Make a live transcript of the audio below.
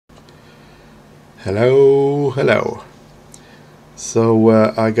Hello. So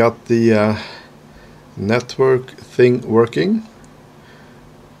I got the network thing working,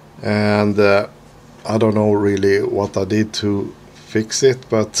 and I don't know really what I did to fix it,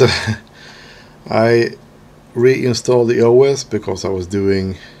 but I reinstalled the OS because I was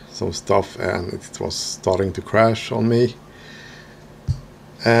doing some stuff and it was starting to crash on me.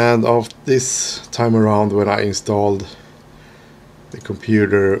 And of this time around, when I installed the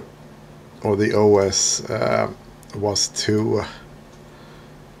computer or the OS, was to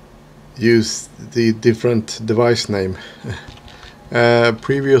use the different device name.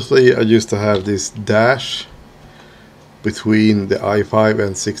 Previously I used to have this dash between the i5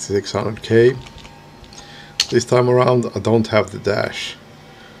 and 6600K. This time around I don't have the dash.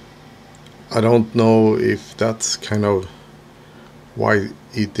 I don't know if that's kind of why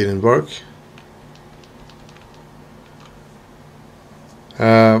it didn't work.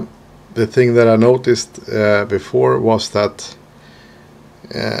 The thing that I noticed before was that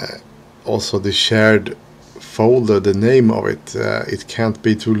also the shared folder, the name of it, it can't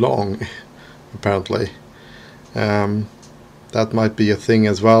be too long apparently. That might be a thing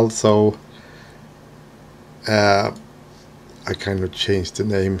as well, so I kind of changed the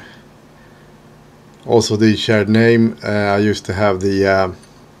name. Also the shared name, I used to have the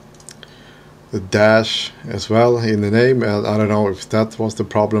dash as well in the name, and I don't know if that was the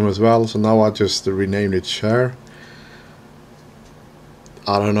problem as well, so now I just renamed it share.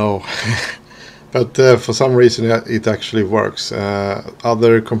 I don't know. But for some reason it actually works.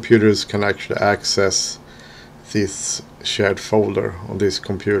 Other computers can actually access this shared folder on this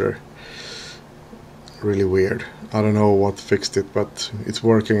computer. Really weird. I don't know what fixed it, but it's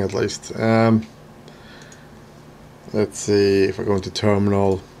working at least. Let's see if I go into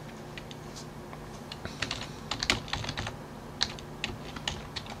terminal.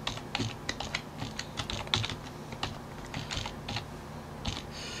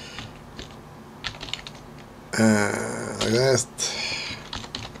 Like that,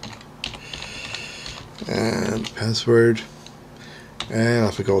 and password, and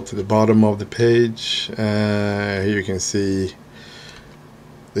if I go to the bottom of the page, here you can see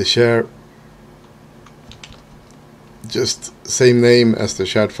the share, just same name as the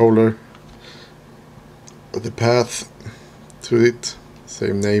shared folder, with the path to it,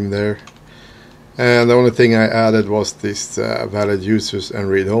 same name there, and the only thing I added was this valid users and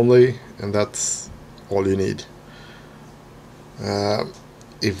read only, and that's all you need.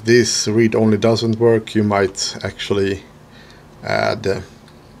 If this read-only doesn't work, you might actually add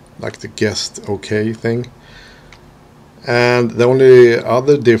like the guest OK thing. And the only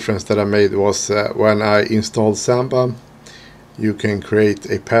other difference that I made was when I installed Samba, you can create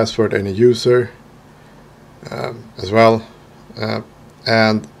a password and a user as well.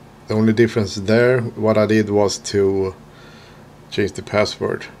 And the only difference there, what I did was to change the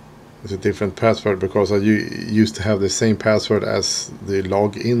password. It's a different password because I used to have the same password as the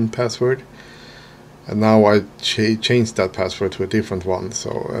login password, and now I changed that password to a different one.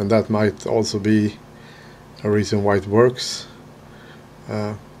 So, and that might also be a reason why it works,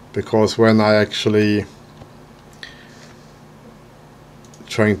 because when I actually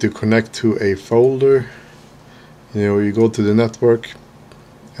trying to connect to a folder, you go to the network,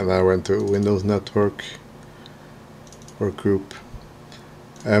 and I went to Windows Network or Group.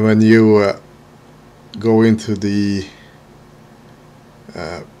 And when you go into the,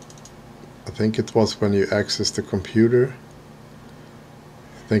 I think it was when you access the computer,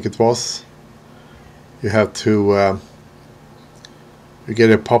 I think it was, you have to, you get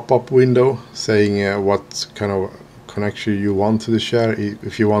a pop-up window saying what kind of connection you want to the share,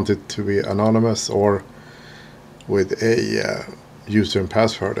 if you want it to be anonymous or with a user and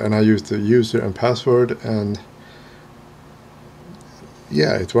password. And I used the user and password, and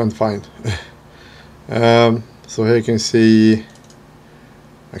yeah, it went fine. So here you can see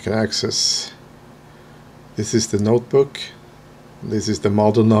I can access, this is the notebook, this is the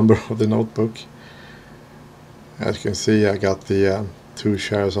model number of the notebook. As you can see, I got the 2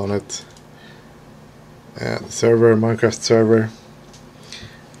 shares on it, and the server, Minecraft server.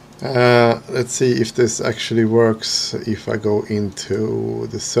 Let's see if this actually works if I go into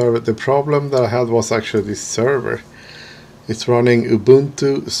the server. The problem that I had was actually this server. It's running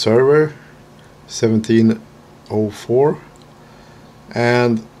Ubuntu server 17.04,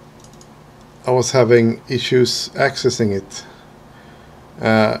 and I was having issues accessing it.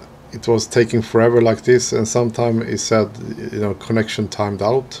 It was taking forever like this, and sometimes it said, connection timed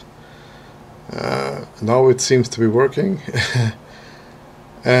out. Now it seems to be working.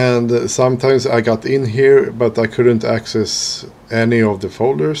 And sometimes I got in here, but I couldn't access any of the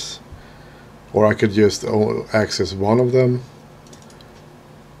folders. or I could just access one of them.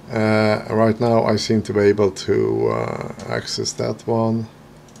 Right now I seem to be able to access that one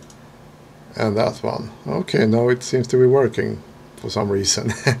and that one. Okay, now it seems to be working for some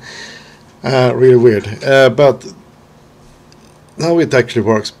reason. Really weird, but now it actually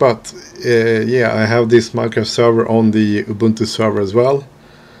works. But yeah, I have this Minecraft server on the Ubuntu server as well,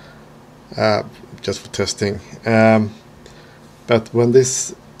 just for testing. But when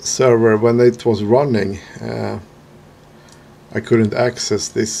this server, when it was running, I couldn't access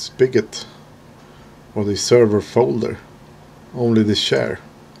this spigot or the server folder, only the share.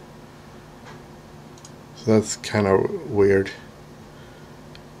 So that's kind of weird.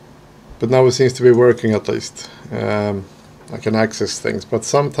 But now it seems to be working at least. I can access things, but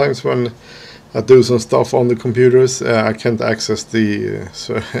sometimes when I do some stuff on the computers, I can't access the,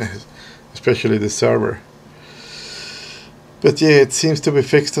 especially the server. But yeah, it seems to be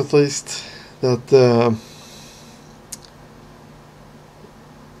fixed at least, that the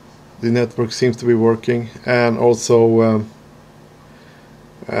network seems to be working, and also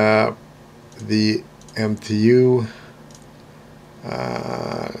the MTU.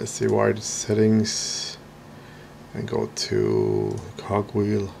 Let's see, wide settings, and go to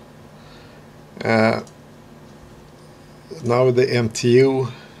cogwheel. Now the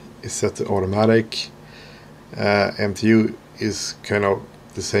MTU is set to automatic. MTU is kind of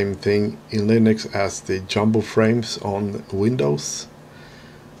the same thing in Linux as the jumbo frames on Windows.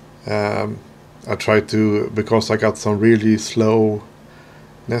 I tried to, because I got some really slow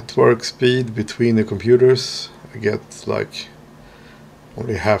network speed between the computers. I get like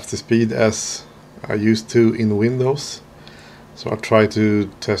only half the speed as I used to in Windows. So I tried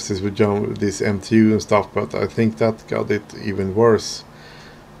to test this with this MTU and stuff, but I think that got it even worse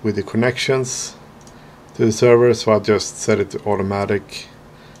with the connections to the server, so I just set it to automatic.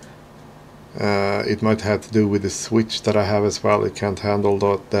 It might have to do with the switch that I have as well. It can't handle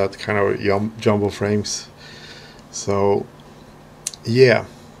that kind of jumbo frames. So yeah,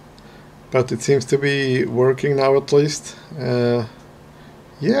 but it seems to be working now at least.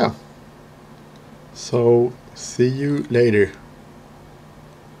 Yeah, so see you later.